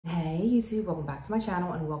Hey YouTube, welcome back to my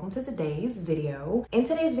channel and welcome to today's video. In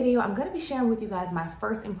today's video, I'm going to be sharing with you guys my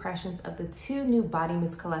first impressions of the two new body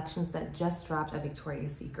mist collections that just dropped at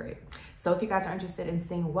Victoria's Secret. So if you guys are interested in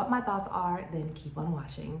seeing what my thoughts are, then keep on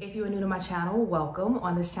watching. If you are new to my channel, welcome.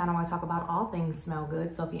 On this channel, I talk about all things smell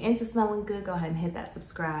good. So if you're into smelling good, go ahead and hit that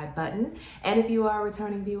subscribe button. And if you are a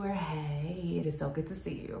returning viewer, hey, it is so good to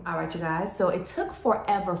see you. All right, you guys. So it took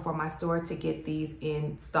forever for my store to get these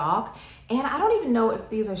in stock. And I don't even know if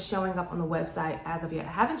these are showing up on the website as of yet.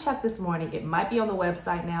 I haven't checked this morning. It might be on the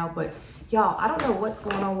website now, but y'all, I don't know what's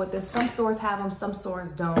going on with this. Some stores have them, some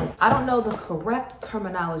stores don't. I don't know the correct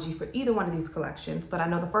terminology for either one of these collections, but I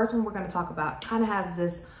know the first one we're gonna talk about kind of has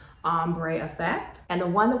this ombre effect. And the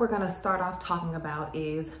one that we're gonna start off talking about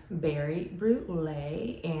is Berry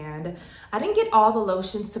Bruille. And I didn't get all the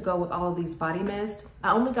lotions to go with all of these body mists.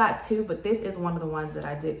 I only got two, but this is one of the ones that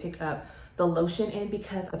I did pick up the lotion in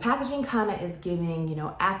because the packaging kind of is giving, you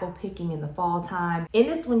know, apple picking in the fall time. In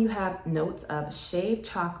this one, you have notes of shaved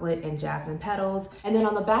chocolate and jasmine petals. And then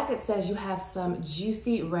on the back, it says you have some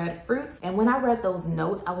juicy red fruits. And when I read those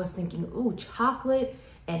notes, I was thinking, ooh, chocolate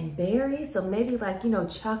and berries. So maybe like, you know,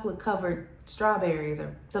 chocolate covered strawberries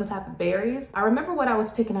or some type of berries. I remember what I was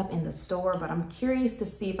picking up in the store, but I'm curious to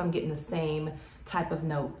see if I'm getting the same type of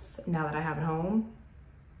notes now that I have it home.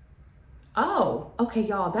 Oh, okay,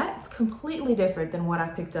 y'all, that's completely different than what I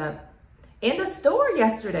picked up in the store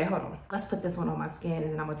yesterday. Hold on, let's put this one on my skin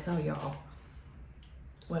and then I'm gonna tell y'all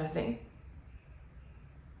what I think.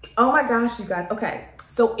 Oh my gosh, you guys, okay.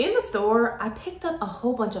 So in the store, I picked up a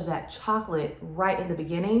whole bunch of that chocolate right in the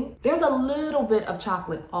beginning. There's a little bit of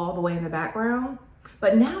chocolate all the way in the background,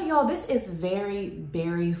 but now y'all, this is very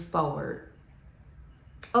berry forward.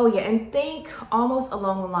 Oh yeah, and think almost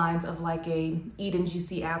along the lines of like a Eat and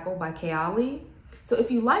Juicy Apple by Kayali. So if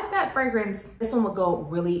you like that fragrance, this one will go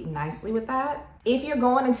really nicely with that. If you're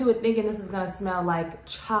going into it thinking this is gonna smell like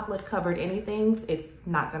chocolate covered anything, it's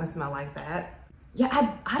not gonna smell like that.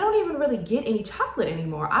 Yeah, I don't even really get any chocolate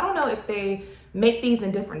anymore. I don't know if they make these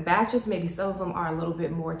in different batches. Maybe some of them are a little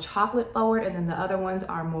bit more chocolate forward and then the other ones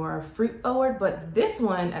are more fruit forward. But this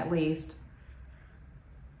one, at least,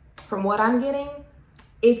 from what I'm getting,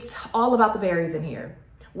 it's all about the berries in here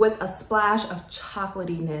with a splash of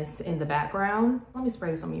chocolatiness in the background. Let me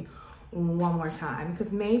spray this on you one more time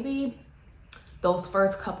because maybe those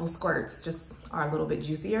first couple squirts just are a little bit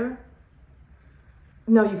juicier.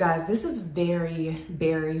 No, you guys, this is very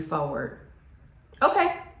berry forward.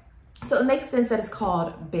 Okay, so it makes sense that it's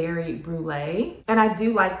called Berry Bruille. And I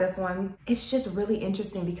do like this one. It's just really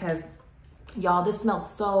interesting because y'all, this smelled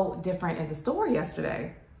so different in the store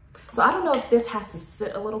yesterday. So I don't know if this has to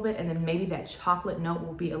sit a little bit and then maybe that chocolate note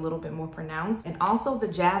will be a little bit more pronounced. And also the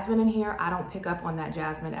jasmine in here, I don't pick up on that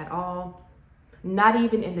jasmine at all. Not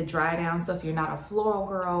even in the dry down. So if you're not a floral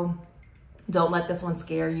girl, don't let this one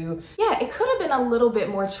scare you. Yeah, it could have been a little bit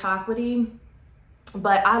more chocolatey,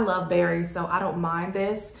 but I love berries, so I don't mind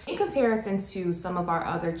this. In comparison to some of our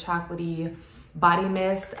other chocolatey body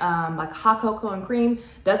mist, like hot cocoa and cream,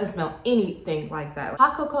 doesn't smell anything like that.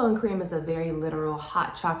 Hot cocoa and cream is a very literal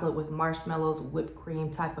hot chocolate with marshmallows, whipped cream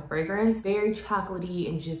type of fragrance. Very chocolatey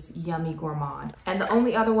and just yummy gourmand. And the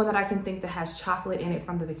only other one that I can think that has chocolate in it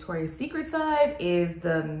from the Victoria's Secret side is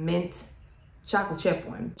the mint chocolate chip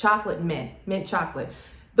one. Chocolate mint chocolate.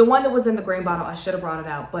 The one that was in the green bottle, I should have brought it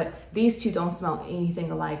out, but these two don't smell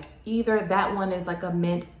anything alike either. That one is like a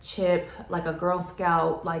mint chip, like a Girl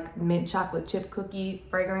Scout, like mint chocolate chip cookie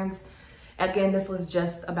fragrance. Again, this was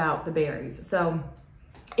just about the berries. So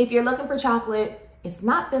if you're looking for chocolate, it's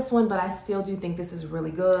not this one, but I still do think this is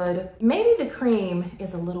really good. Maybe the cream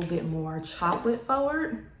is a little bit more chocolate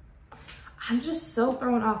forward. I'm just so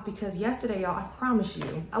thrown off because yesterday, y'all, I promise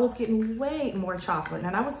you, I was getting way more chocolate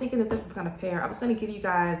and I was thinking that this was gonna pair. I was gonna give you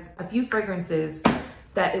guys a few fragrances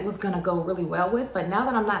that it was gonna go really well with, but now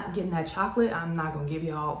that I'm not getting that chocolate, I'm not gonna give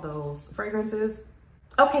y'all those fragrances.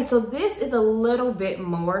 Okay, so this is a little bit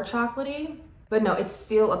more chocolatey, but no, it's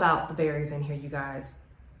still about the berries in here, you guys.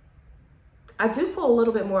 I do pull a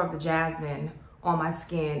little bit more of the jasmine on my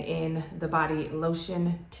skin in the body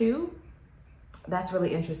lotion too. That's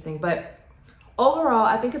really interesting, but overall,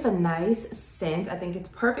 I think it's a nice scent. I think it's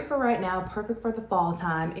perfect for right now, perfect for the fall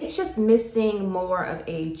time. It's just missing more of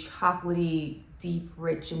a chocolatey, deep,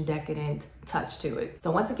 rich, and decadent touch to it. So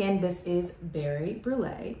once again, this is Berry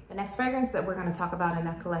Bruille. The next fragrance that we're gonna talk about in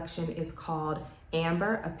that collection is called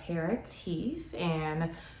Amber Aparitif, and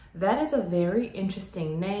that is a very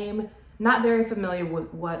interesting name. Not very familiar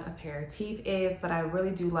with what aperitif is, but I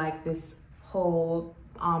really do like this whole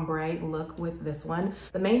ombre look with this one.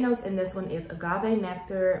 The main notes in this one is agave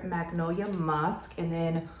nectar, magnolia musk, and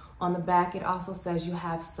then On the back, it also says you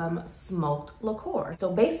have some smoked liqueur.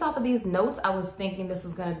 So based off of these notes, I was thinking this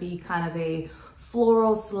is gonna be kind of a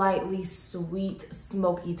floral, slightly sweet,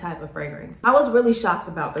 smoky type of fragrance. I was really shocked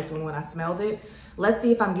about this one when I smelled it. Let's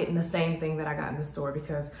see if I'm getting the same thing that I got in the store,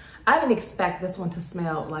 because I didn't expect this one to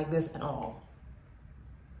smell like this at all.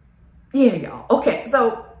 Yeah, y'all. Okay,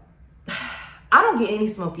 so I don't get any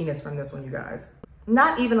smokiness from this one, you guys.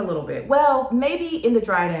 Not even a little bit. Well, maybe in the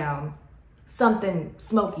dry down, something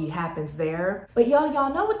smoky happens there. But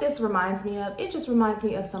y'all know what this reminds me of? It just reminds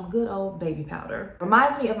me of some good old baby powder.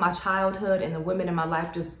 Reminds me of my childhood and the women in my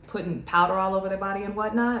life just putting powder all over their body and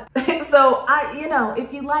whatnot. So you know,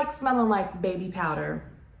 if you like smelling like baby powder,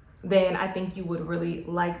 then I think you would really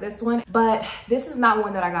like this one. But this is not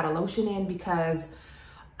one that I got a lotion in, because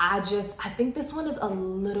I think this one is a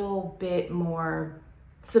little bit more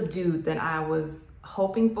subdued than I was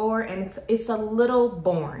hoping for, and it's a little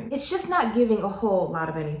boring. It's just not giving a whole lot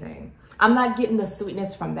of anything. I'm not getting the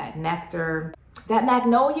sweetness from that nectar. That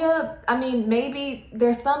magnolia, I mean, maybe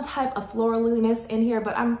there's some type of floraliness in here,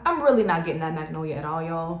 but I'm really not getting that magnolia at all,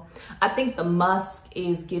 y'all. I think the musk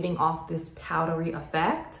is giving off this powdery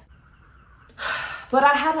effect. But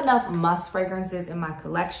I have enough musk fragrances in my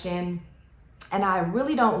collection, and I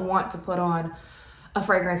really don't want to put on a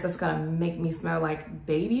fragrance that's gonna make me smell like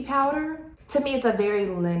baby powder. To me, it's a very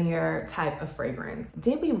linear type of fragrance.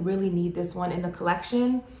 Did we really need this one in the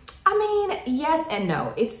collection? I mean, yes and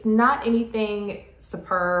no. It's not anything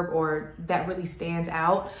superb or that really stands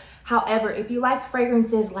out. However, if you like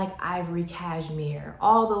fragrances like ivory cashmere,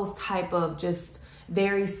 all those type of just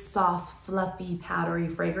very soft, fluffy, powdery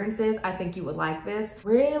fragrances, I think you would like this.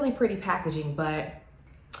 Really pretty packaging, but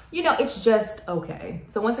you know, it's just okay.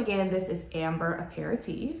 So once again, this is Amber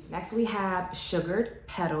Aperitif. Next we have Sugared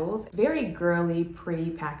Petals. Very girly,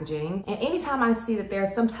 pretty packaging. And anytime I see that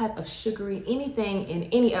there's some type of sugary anything in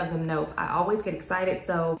any of them notes, I always get excited.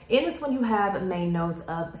 So in this one, you have main notes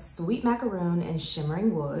of sweet macaroon and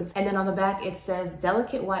shimmering woods. And then on the back, it says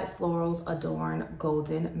delicate white florals adorn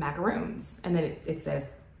golden macaroons. And then it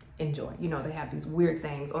says enjoy. You know, they have these weird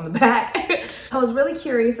sayings on the back. I was really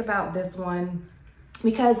curious about this one,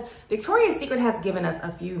 because Victoria's Secret has given us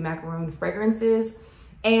a few macaroon fragrances,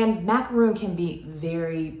 and macaroon can be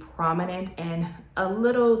very prominent and a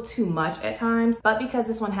little too much at times. But because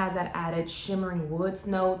this one has that added shimmering woods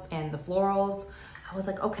notes and the florals, I was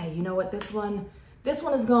like, okay, you know what, this one is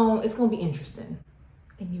it's gonna be interesting.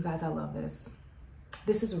 And you guys, I love this.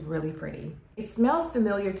 This is really pretty. It smells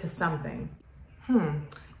familiar to something.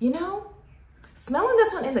 You know, smelling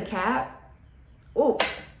this one in the cap, oh,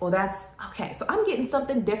 well, that's okay. So I'm getting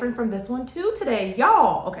something different from this one too today,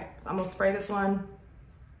 y'all. Okay, so I'm gonna spray this one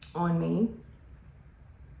on me.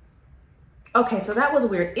 Okay, so that was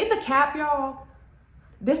weird. In the cap, y'all,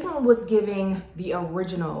 this one was giving the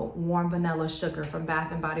original warm vanilla sugar from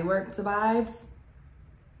Bath and Body Works vibes,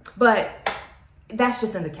 but that's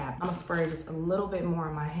just in the cap. I'm gonna spray just a little bit more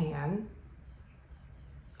on my hand.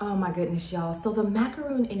 Oh my goodness, y'all. So the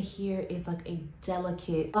macaroon in here is like a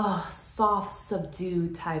delicate, soft,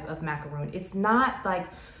 subdued type of macaroon. It's not like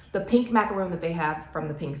the pink macaroon that they have from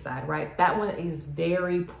the pink side, right? That one is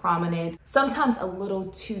very prominent, sometimes a little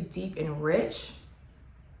too deep and rich.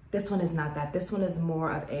 This one is not that. This one is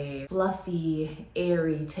more of a fluffy,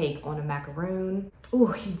 airy take on a macaroon.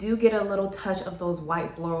 Ooh, you do get a little touch of those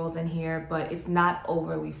white florals in here, but it's not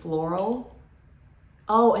overly floral.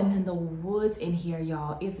 Oh, and then the woods in here,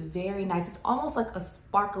 y'all, is very nice. It's almost like a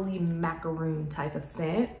sparkly macaroon type of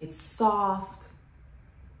scent. It's soft.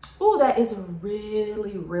 Oh, that is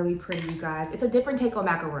really, really pretty, you guys. It's a different take on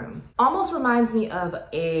macaroon. Almost reminds me of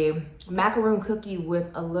a macaroon cookie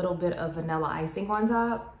with a little bit of vanilla icing on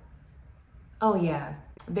top. Oh yeah,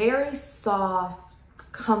 very soft,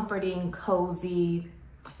 comforting, cozy.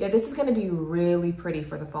 Yeah, this is gonna be really pretty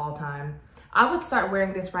for the fall time. I would start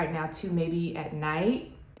wearing this right now too, maybe at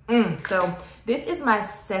night. So this is my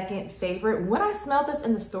second favorite. When I smelled this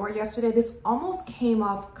in the store yesterday, this almost came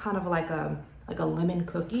off kind of like a lemon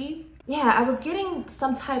cookie. Yeah, I was getting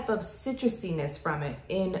some type of citrusiness from it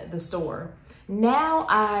in the store. Now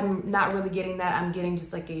I'm not really getting that. I'm getting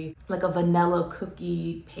just like a vanilla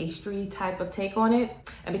cookie pastry type of take on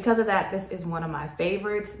it. And because of that, this is one of my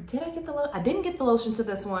favorites. Did I get the I didn't get the lotion to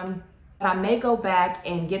this one. But I may go back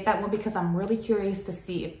and get that one because I'm really curious to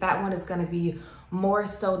see if that one is gonna be more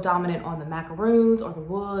so dominant on the macaroons or the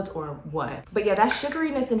woods or what. But yeah, that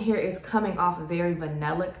sugariness in here is coming off very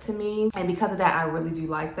vanillic to me. And because of that, I really do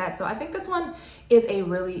like that. So I think this one is a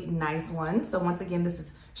really nice one. So once again, this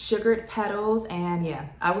is Sugared Petals, and yeah,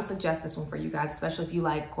 I would suggest this one for you guys, especially if you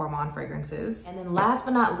like gourmand fragrances. And then last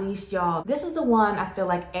but not least, y'all, this is the one I feel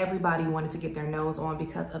like everybody wanted to get their nose on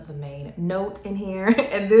because of the main note in here.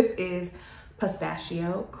 And this is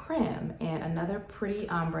Pistachio Crème, and another pretty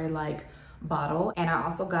ombre-like bottle. And I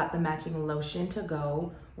also got the matching lotion to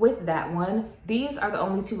go with that one. These are the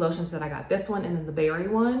only two lotions that I got, this one and then the berry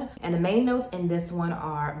one. And the main notes in this one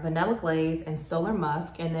are vanilla glaze and solar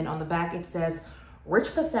musk. And then on the back it says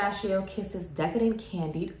rich pistachio kisses decadent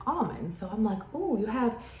candied almond. So I'm like, ooh, you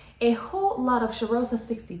have a whole lot of Charosta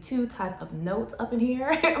 62 type of notes up in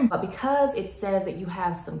here. But because it says that you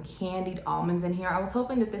have some candied almonds in here, I was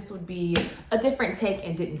hoping that this would be a different take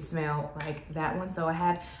and didn't smell like that one. So I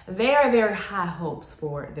had very, very high hopes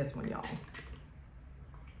for this one, y'all.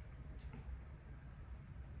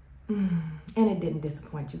 And it didn't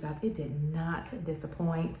disappoint, you guys. It did not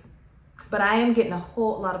disappoint. But I am getting a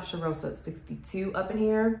whole lot of Charosta 62 up in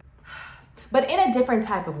here, but in a different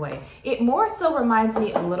type of way. It more so reminds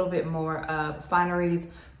me a little bit more of Finery's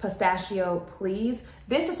Pistachio Please.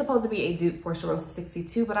 This is supposed to be a dupe for Charosta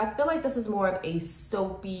 62, but I feel like this is more of a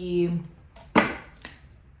soapy,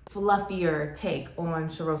 fluffier take on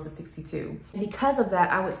Charosta 62. And because of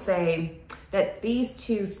that, I would say that these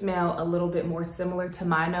two smell a little bit more similar to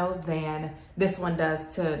my nose than this one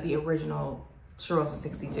does to the original Charosta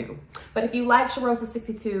 62. But if you like Charosta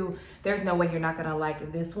 62, there's no way you're not gonna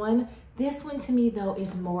like this one. This one to me though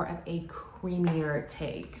is more of a creamier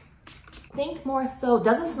take. Think more so,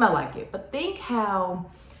 doesn't smell like it, but think how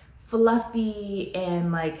fluffy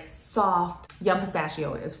and like soft Yum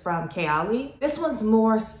Pistachio is from Kayali. This one's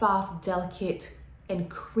more soft, delicate, and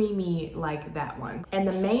creamy like that one. And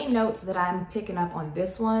the main notes that I'm picking up on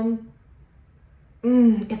this one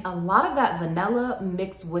is a lot of that vanilla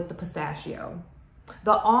mixed with the pistachio.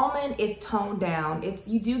 The almond is toned down.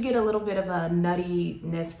 You do get a little bit of a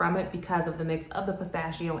nuttiness from it because of the mix of the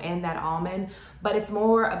pistachio and that almond, but it's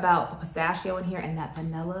more about the pistachio in here and that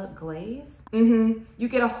vanilla glaze. You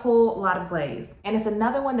get a whole lot of glaze. And it's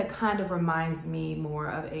another one that kind of reminds me more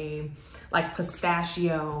of a like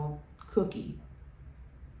pistachio cookie.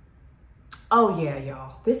 Oh yeah,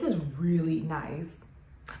 y'all, this is really nice.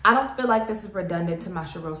 I don't feel like this is redundant to my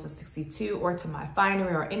Charosta 62 or to my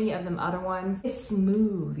Finery or any of them other ones. It's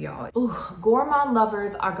smooth, y'all. Ooh, gourmand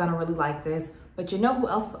lovers are gonna really like this, but you know who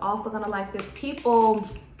else is also gonna like this? People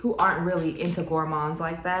who aren't really into gourmands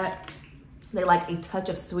like that. They like a touch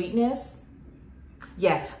of sweetness.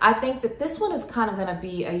 Yeah, I think that this one is kind of gonna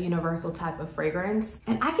be a universal type of fragrance.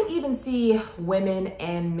 And I can even see women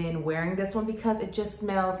and men wearing this one because it just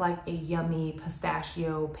smells like a yummy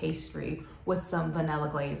pistachio pastry with some vanilla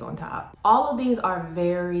glaze on top. All of these are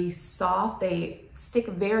very soft. They stick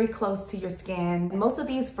very close to your skin. Most of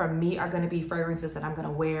these for me are gonna be fragrances that I'm gonna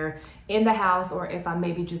wear in the house or if I'm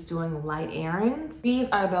maybe just doing light errands. These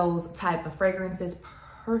are those type of fragrances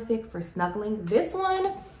perfect for snuggling. This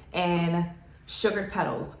one and Sugared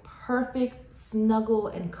Petals, perfect snuggle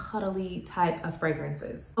and cuddly type of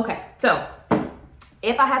fragrances. Okay, so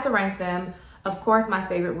if I had to rank them, of course my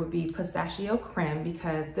favorite would be Pistachio Crème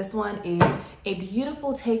because this one is a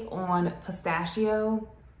beautiful take on pistachio.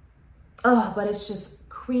 Oh, but it's just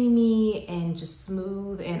creamy and just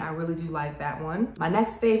smooth, and I really do like that one. My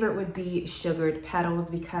next favorite would be Sugared Petals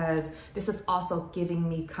because this is also giving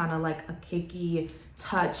me kind of like a cakey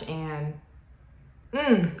touch, and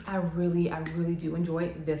I really do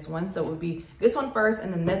enjoy this one. So it would be this one first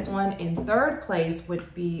and then this one. In third place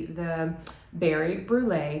would be the Berry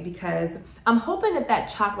Bruille because I'm hoping that that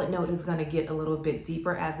chocolate note is gonna get a little bit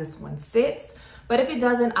deeper as this one sits. But if it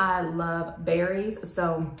doesn't, I love berries.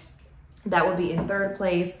 So that would be in third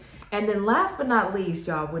place. And then last but not least,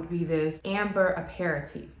 y'all, would be this Amber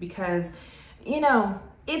Aparitif because, you know,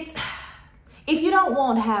 if you don't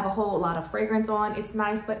want to have a whole lot of fragrance on, it's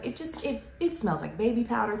nice, but it smells like baby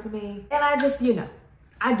powder to me. And I just, you know,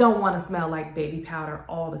 I don't want to smell like baby powder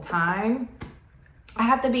all the time. I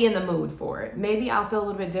have to be in the mood for it. Maybe I'll feel a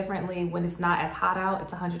little bit differently when it's not as hot out.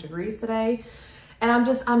 It's 100 degrees today. And I'm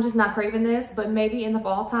just not craving this, but maybe in the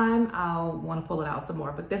fall time, I'll want to pull it out some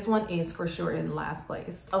more. But this one is for sure in last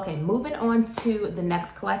place. Okay, moving on to the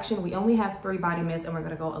next collection. We only have 3 body mists and we're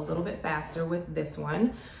gonna go a little bit faster with this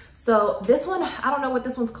one. So this one, I don't know what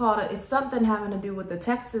this one's called. It's something having to do with the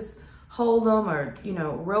Texas Hold'em or, you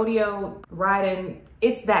know, rodeo riding.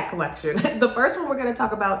 It's that collection. The first one we're gonna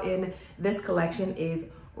talk about in this collection is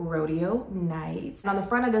Rodeo Night. And on the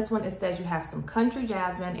front of this one, it says you have some country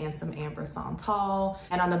jasmine and some amber santal.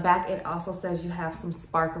 And on the back, it also says you have some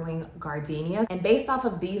sparkling gardenia. And based off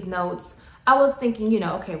of these notes, I was thinking, you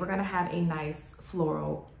know, okay, we're gonna have a nice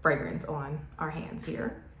floral fragrance on our hands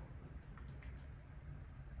here.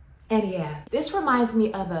 And yeah, this reminds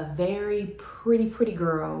me of a very pretty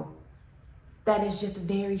girl that is just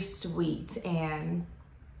very sweet and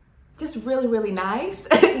just really nice.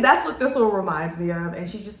 That's what this one reminds me of. And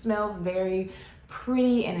she just smells very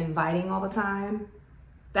pretty and inviting all the time.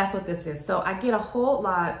 That's what this is. So I get a whole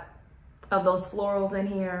lot of those florals in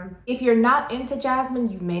here. If you're not into jasmine,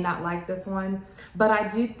 you may not like this one, but I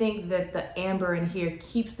do think that the amber in here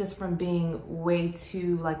keeps this from being way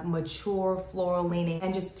too like mature floral leaning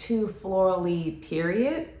and just too florally,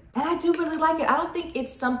 period. And I do really like it. I don't think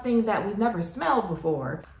it's something that we've never smelled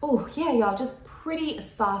before. Oh yeah, y'all, just pretty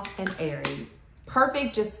soft and airy.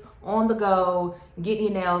 Perfect, just on the go, getting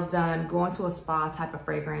your nails done, going to a spa type of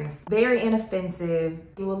fragrance. Very inoffensive.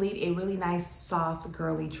 It will leave a really nice, soft,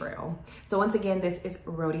 girly trail. So once again, this is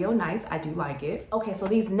Rodeo Nights. I do like it. Okay, so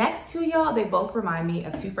these next two, y'all, they both remind me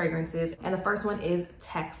of two fragrances. And the first one is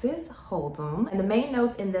Texas Hold'em. And the main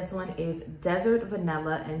notes in this one is Desert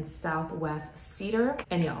Vanilla and Southwest Cedar.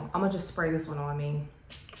 And y'all, I'm gonna just spray this one on me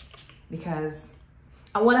because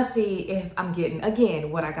I wanna see if I'm getting,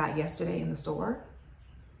 again, what I got yesterday in the store.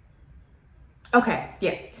 Okay,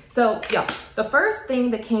 yeah. So, yeah, the first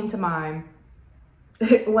thing that came to mind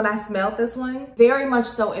when I smelled this one, very much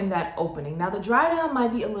so in that opening. Now, the dry down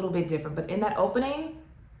might be a little bit different, but in that opening,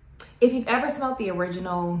 if you've ever smelled the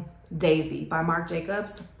original Daisy by Marc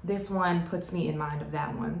Jacobs, this one puts me in mind of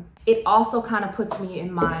that one. It also kind of puts me in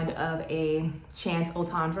mind of a Chance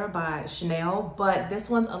Otandra by Chanel, but this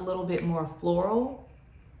one's a little bit more floral.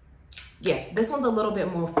 Yeah, this one's a little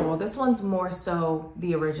bit more floral. This one's more so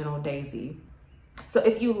the original Daisy. So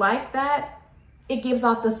if you like that, it gives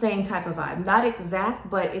off the same type of vibe. Not exact,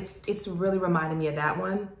 but it's really reminding me of that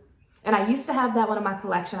one. And I used to have that one in my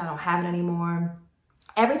collection. I don't have it anymore.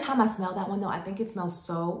 Every time I smell that one though, I think it smells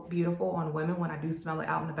so beautiful on women when I do smell it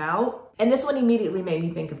out and about. And this one immediately made me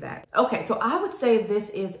think of that. Okay, so I would say this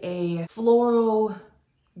is a floral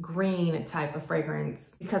green type of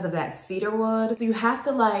fragrance because of that cedar wood. So you have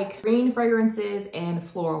to like green fragrances and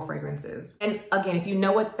floral fragrances. And again, if you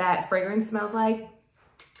know what that fragrance smells like,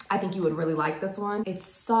 I think you would really like this one. It's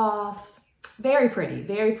soft, very pretty,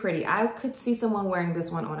 very pretty. I could see someone wearing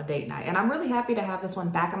this one on a date night. And I'm really happy to have this one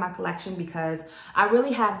back in my collection because I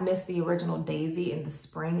really have missed the original Daisy in the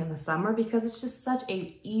spring and the summer because it's just such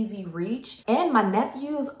a easy reach. And my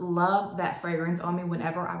nephews love that fragrance on me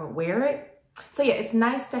whenever I would wear it. So yeah, it's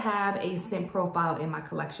nice to have a scent profile in my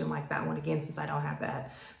collection like that one again, since I don't have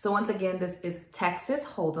that. So once again, this is Texas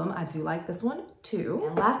Hold'em. I do like this one too.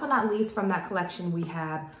 And last but not least from that collection, we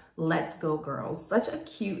have Let's Go Girls. Such a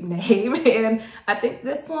cute name. And I think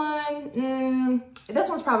this one, this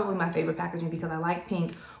one's probably my favorite packaging because I like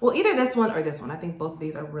pink. Well, either this one or this one. I think both of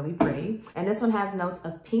these are really pretty. And this one has notes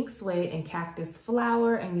of pink suede and cactus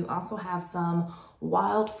flower. And you also have some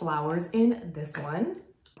wildflowers in this one.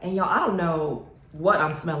 And y'all, I don't know what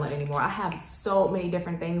I'm smelling anymore. I have so many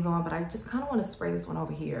different things on, but I just kind of want to spray this one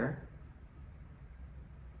over here.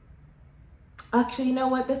 Actually, you know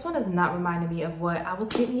what? This one is not reminding me of what I was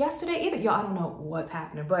getting yesterday either. Y'all, I don't know what's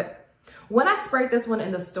happening, but when I sprayed this one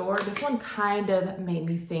in the store, this one kind of made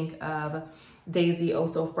me think of Daisy Oh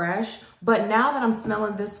So Fresh. But now that I'm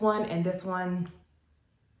smelling this one and this one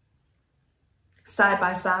side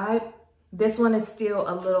by side, this one is still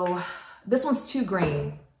a little, this one's too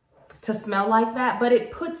green to smell like that, but it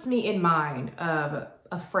puts me in mind of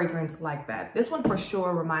a fragrance like that. This one for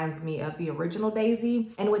sure reminds me of the original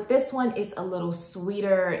Daisy. And with this one, it's a little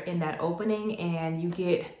sweeter in that opening and you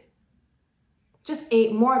get just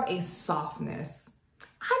more of a softness.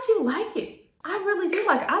 I do like it. I really do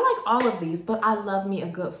like it. I like all of these, but I love me a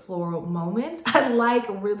good floral moment. I like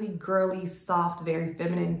really girly, soft, very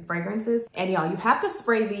feminine fragrances. And y'all, you have to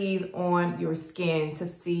spray these on your skin to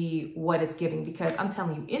see what it's giving because I'm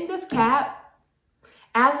telling you, in this cap,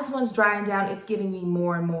 as this one's drying down, it's giving me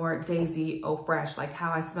more and more Daisy Oh Fresh, like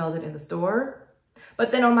how I smelled it in the store.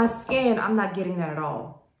 But then on my skin, I'm not getting that at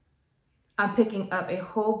all. I'm picking up a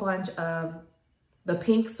whole bunch of the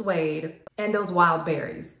pink suede and those wild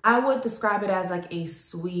berries. I would describe it as like a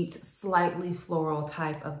sweet, slightly floral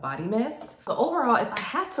type of body mist. So overall, if I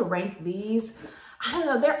had to rank these, I don't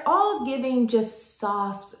know, they're all giving just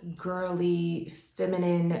soft, girly,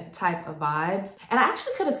 feminine type of vibes. And I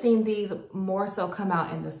actually could have seen these more so come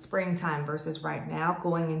out in the springtime versus right now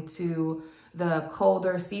going into the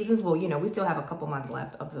colder seasons. Well, you know, we still have a couple months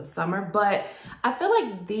left of the summer, but I feel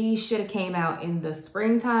like these should have came out in the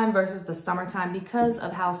springtime versus the summertime because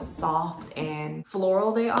of how soft and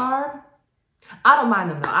floral they are. I don't mind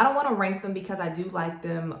them though. I don't want to rank them because I do like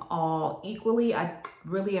them all equally. I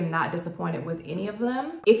really am not disappointed with any of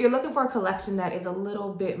them. If you're looking for a collection that is a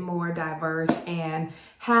little bit more diverse and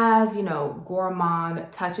has, you know,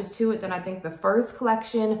 gourmand touches to it, then I think the first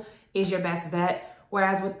collection is your best bet.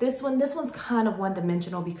 Whereas with this one's kind of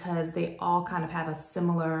one-dimensional because they all kind of have a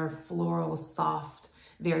similar floral, soft,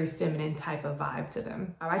 very feminine type of vibe to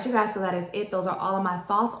them. All right, you guys, so that is it. Those are all of my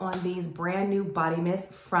thoughts on these brand new body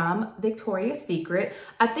mists from Victoria's Secret.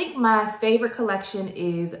 I think my favorite collection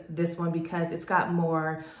is this one because it's got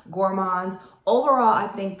more gourmands. Overall, I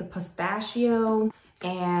think the Pistachio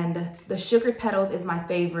and the Sugared Petals is my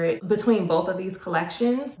favorite between both of these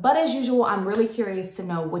collections. But as usual, I'm really curious to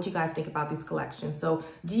know what you guys think about these collections. So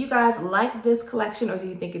do you guys like this collection or do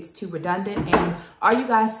you think it's too redundant? And are you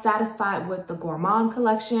guys satisfied with the Gourmand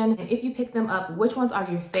collection? And if you pick them up, which ones are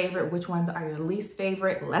your favorite? Which ones are your least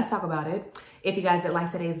favorite? Let's talk about it. If you guys did like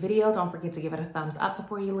today's video, don't forget to give it a thumbs up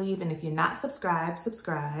before you leave. And if you're not subscribed,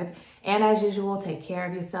 subscribe. And as usual, take care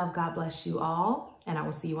of yourself. God bless you all. And I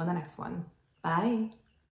will see you on the next one. Bye.